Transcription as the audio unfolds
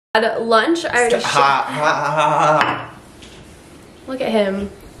At lunch, I already look at him,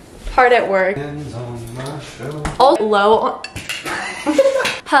 hard at work. All low.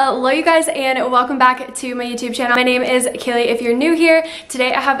 Hello you guys, and welcome back to my YouTube channel. My name is Kaylee if you're new here.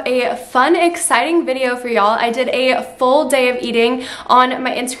 Today I have a fun, exciting video for y'all. I did a full day of eating on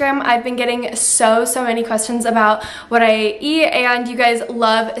my Instagram. I've been getting so many questions about what I eat, and you guys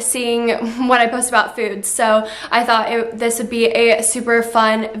love seeing what I post about food. So I thought this would be a super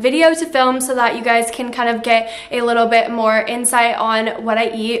fun video to film so that you guys can kind of get a little bit more insight on what I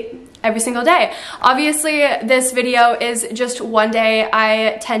eat every single day. Obviously, this video is just one day.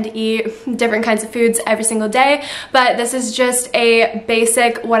 I tend to eat different kinds of foods every single day, but this is just a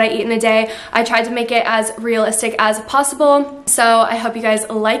basic what I eat in a day. I tried to make it as realistic as possible, so I hope you guys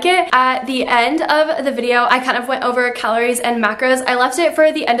like it. At the end of the video, I kind of went over calories and macros. I left it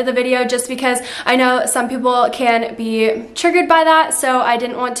for the end of the video just because I know some people can be triggered by that, so I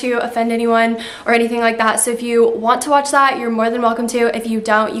didn't want to offend anyone or anything like that. So if you want to watch that, you're more than welcome to. If you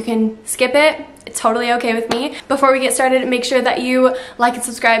don't, you can skip it. It's totally okay with me. Before we get started, make sure that you like and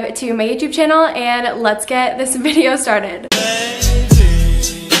subscribe to my YouTube channel, and let's get this video started.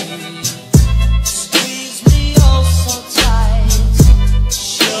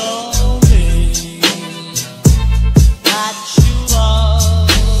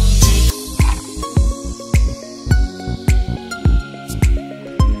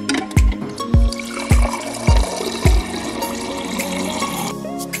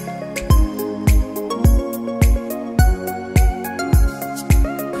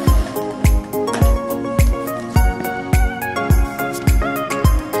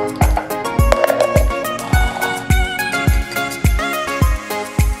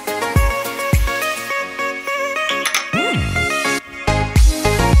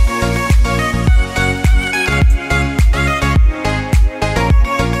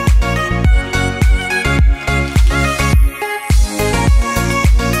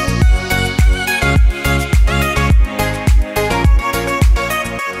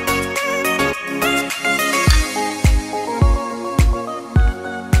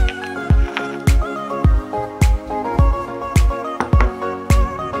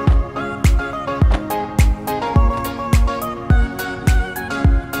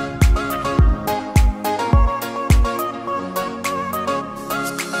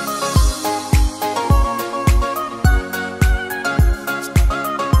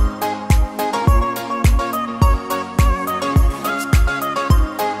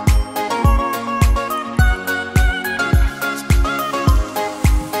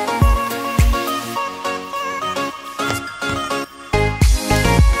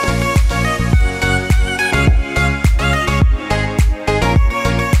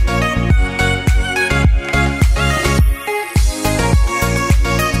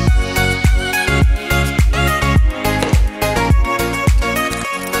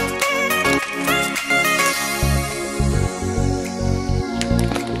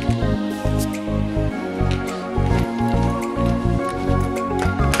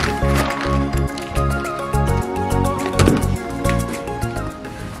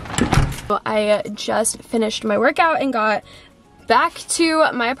 I just finished my workout and got back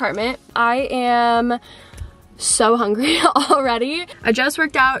to my apartment. I am so hungry already. I just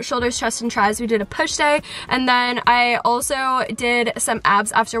worked out shoulders, chest, and tries. We did a push day, and then I also did some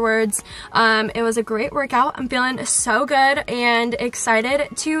abs afterwards. It was a great workout. I'm feeling so good and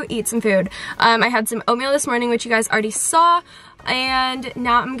excited to eat some food. I had some oatmeal this morning, which you guys already saw. And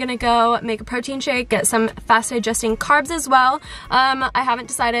now I'm gonna go make a protein shake, get some fast digesting carbs as well. I haven't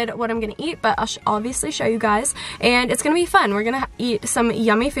decided what I'm gonna eat, but I'll obviously show you guys, and it's gonna be fun. We're gonna eat some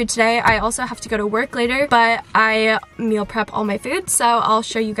yummy food today. I also have to go to work later, but I meal prep all my food, so I'll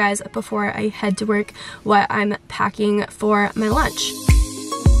show you guys before I head to work what I'm packing for my lunch.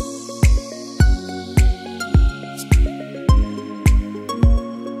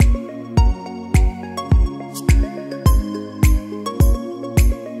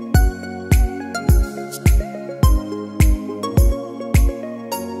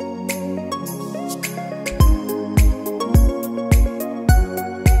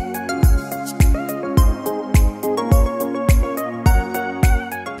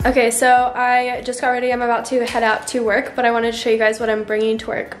 Okay, so I just got ready. I'm about to head out to work, but I wanted to show you guys what I'm bringing to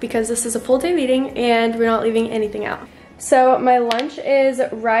work because this is a full day of eating and we're not leaving anything out. So my lunch is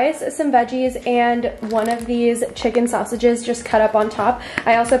rice, some veggies, and one of these chicken sausages just cut up on top.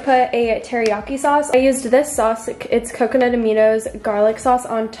 I also put a teriyaki sauce. I used this sauce, it's coconut aminos garlic sauce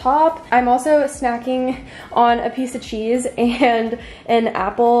on top. I'm also snacking on a piece of cheese and an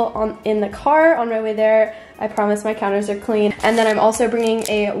apple in the car on my way there. I promise my counters are clean. And then I'm also bringing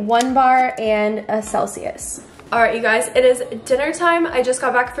a 1 bar and a Celsius. All right, you guys, it is dinner time. I just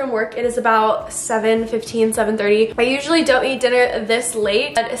got back from work. It is about 7:15, 7:30. I usually don't eat dinner this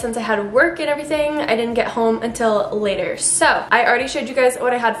late, but since I had work and everything, I didn't get home until later. So I already showed you guys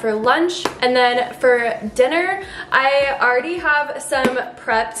what I had for lunch. And then for dinner, I already have some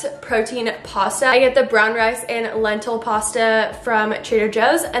prepped protein pasta. I get the brown rice and lentil pasta from Trader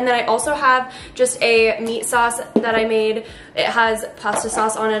Joe's. And then I also have just a meat sauce that I made. It has pasta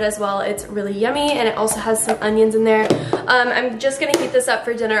sauce on it as well. It's really yummy, and it also has some onions in there. I'm just gonna heat this up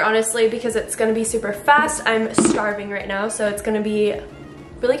for dinner, honestly, because it's gonna be super fast. I'm starving right now, so it's gonna be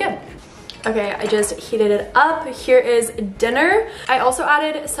really good. Okay, I just heated it up. Here is dinner. I also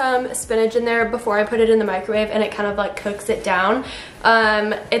added some spinach in there before I put it in the microwave, and it kind of like cooks it down.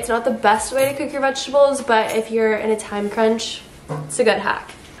 It's not the best way to cook your vegetables, but if you're in a time crunch, it's a good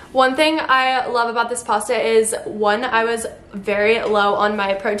hack. One thing I love about this pasta is, one, I was very low on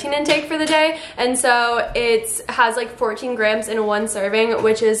my protein intake for the day, and so it has like 14 grams in one serving,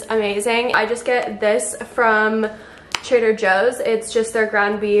 which is amazing. I just get this from Trader Joe's. It's just their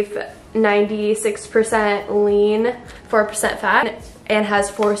ground beef, 96% lean, 4% fat, and has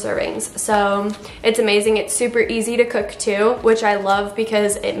 4 servings. So it's amazing. It's super easy to cook too, which I love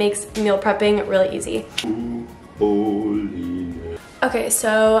because it makes meal prepping really easy. Okay,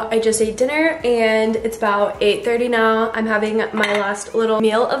 so I just ate dinner and it's about 8:30 now. I'm having my last little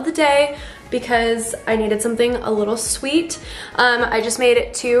meal of the day because I needed something a little sweet. I just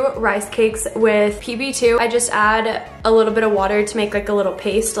made 2 rice cakes with PB2. I just add a little bit of water to make like a little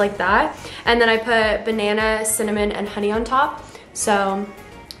paste like that. And then I put banana, cinnamon, and honey on top. So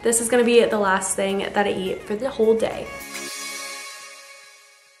this is gonna be the last thing that I eat for the whole day.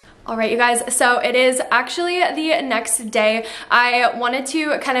 All right, you guys, so it is actually the next day. I wanted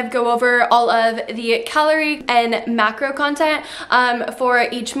to kind of go over all of the calorie and macro content for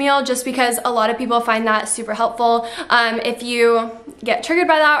each meal, just because a lot of people find that super helpful. If you get triggered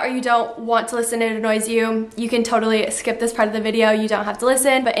by that or you don't want to listen and it annoys you, you can totally skip this part of the video. You don't have to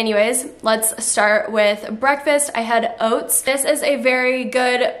listen. But anyways, let's start with breakfast. I had oats. This is a very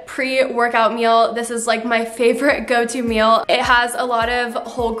good pre-workout meal. This is like my favorite go-to meal. It has a lot of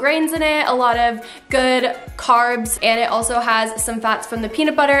whole grains in it, a lot of good carbs, and it also has some fats from the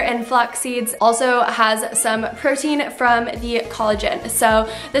peanut butter and flax seeds. Also has some protein from the collagen. So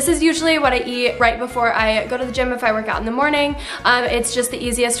this is usually what I eat right before I go to the gym if I work out in the morning. It's just the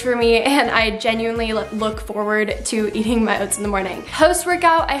easiest for me, and I genuinely look forward to eating my oats in the morning.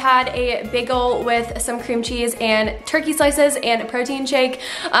 Post-workout, I had a bagel with some cream cheese and turkey slices and a protein shake.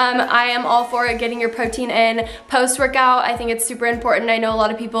 I am all for getting your protein in post-workout. I think it's super important. I know a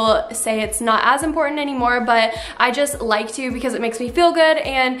lot of people say it's not as important anymore, but I just like to because it makes me feel good,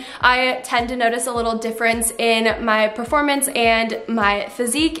 and I tend to notice a little difference in my performance and my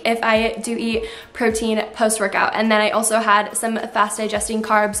physique if I do eat protein post-workout. And then I also had some fast digesting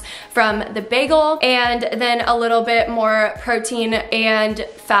carbs from the bagel, and then a little bit more protein and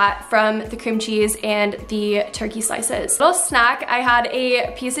fat from the cream cheese and the turkey slices. Little snack, I had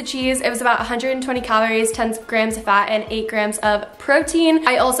a piece of cheese. It was about 120 calories, 10 grams of fat, and 8 grams of protein.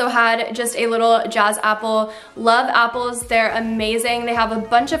 I also had just a little jazz apple. Love apples, they're amazing. They have a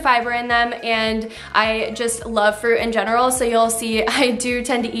bunch of fiber in them, and I just love fruit in general. So you'll see I do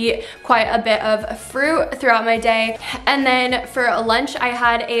tend to eat quite a bit of fruit throughout my day. And then for lunch, I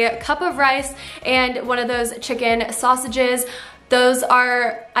had a cup of rice and one of those chicken sausages. Those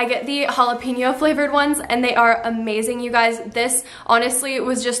are, I get the jalapeno flavored ones, and they are amazing, you guys. This honestly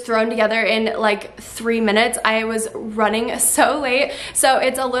was just thrown together in like 3 minutes. I was running so late, so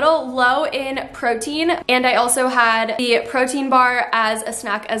it's a little low in protein. And I also had the protein bar as a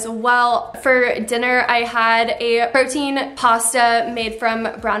snack as well. For dinner, I had a protein pasta made from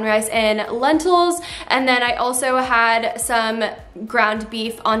brown rice and lentils, and then I also had some ground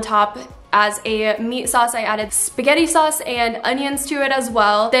beef on top. As a meat sauce, I added spaghetti sauce and onions to it as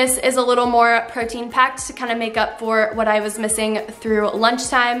well. This is a little more protein packed to kind of make up for what I was missing through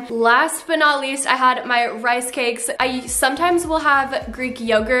lunchtime. Last but not least, I had my rice cakes. I sometimes will have Greek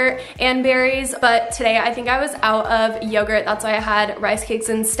yogurt and berries, but today I think I was out of yogurt. That's why I had rice cakes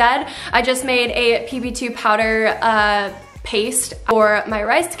instead. I just made a PB2 powder paste for my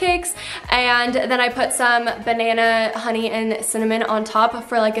rice cakes, and then I put some banana, honey, and cinnamon on top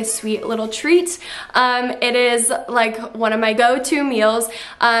for like a sweet little treat. It is like one of my go-to meals.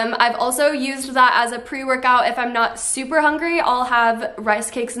 I've also used that as a pre-workout. If I'm not super hungry, I'll have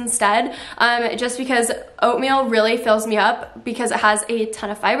rice cakes instead, just because oatmeal really fills me up because it has a ton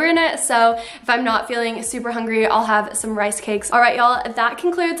of fiber in it. So if I'm not feeling super hungry, I'll have some rice cakes. All right, y'all, that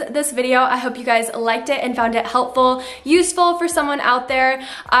concludes this video. I hope you guys liked it and found it helpful, useful for someone out there.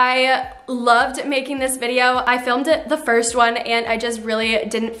 I loved making this video. I filmed it, the first one, and I just really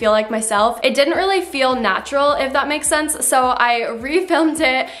didn't feel like myself. It didn't really feel natural, if that makes sense. So I refilmed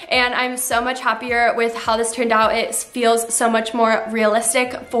it, and I'm so much happier with how this turned out. It feels so much more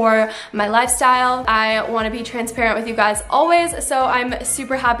realistic for my lifestyle. I want to be transparent with you guys always, so I'm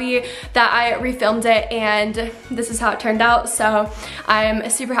super happy that I refilmed it and this is how it turned out. So I'm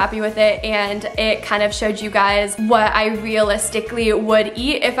super happy with it, and it kind of showed you guys what I realistically would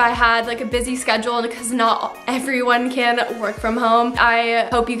eat if I had like a busy schedule, because not everyone can work from home. I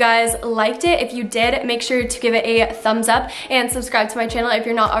hope you guys liked it. If you did, make sure to give it a thumbs up and subscribe to my channel if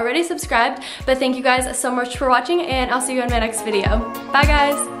you're not already subscribed. But thank you guys so much for watching, and I'll see you in my next video. Bye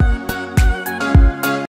guys.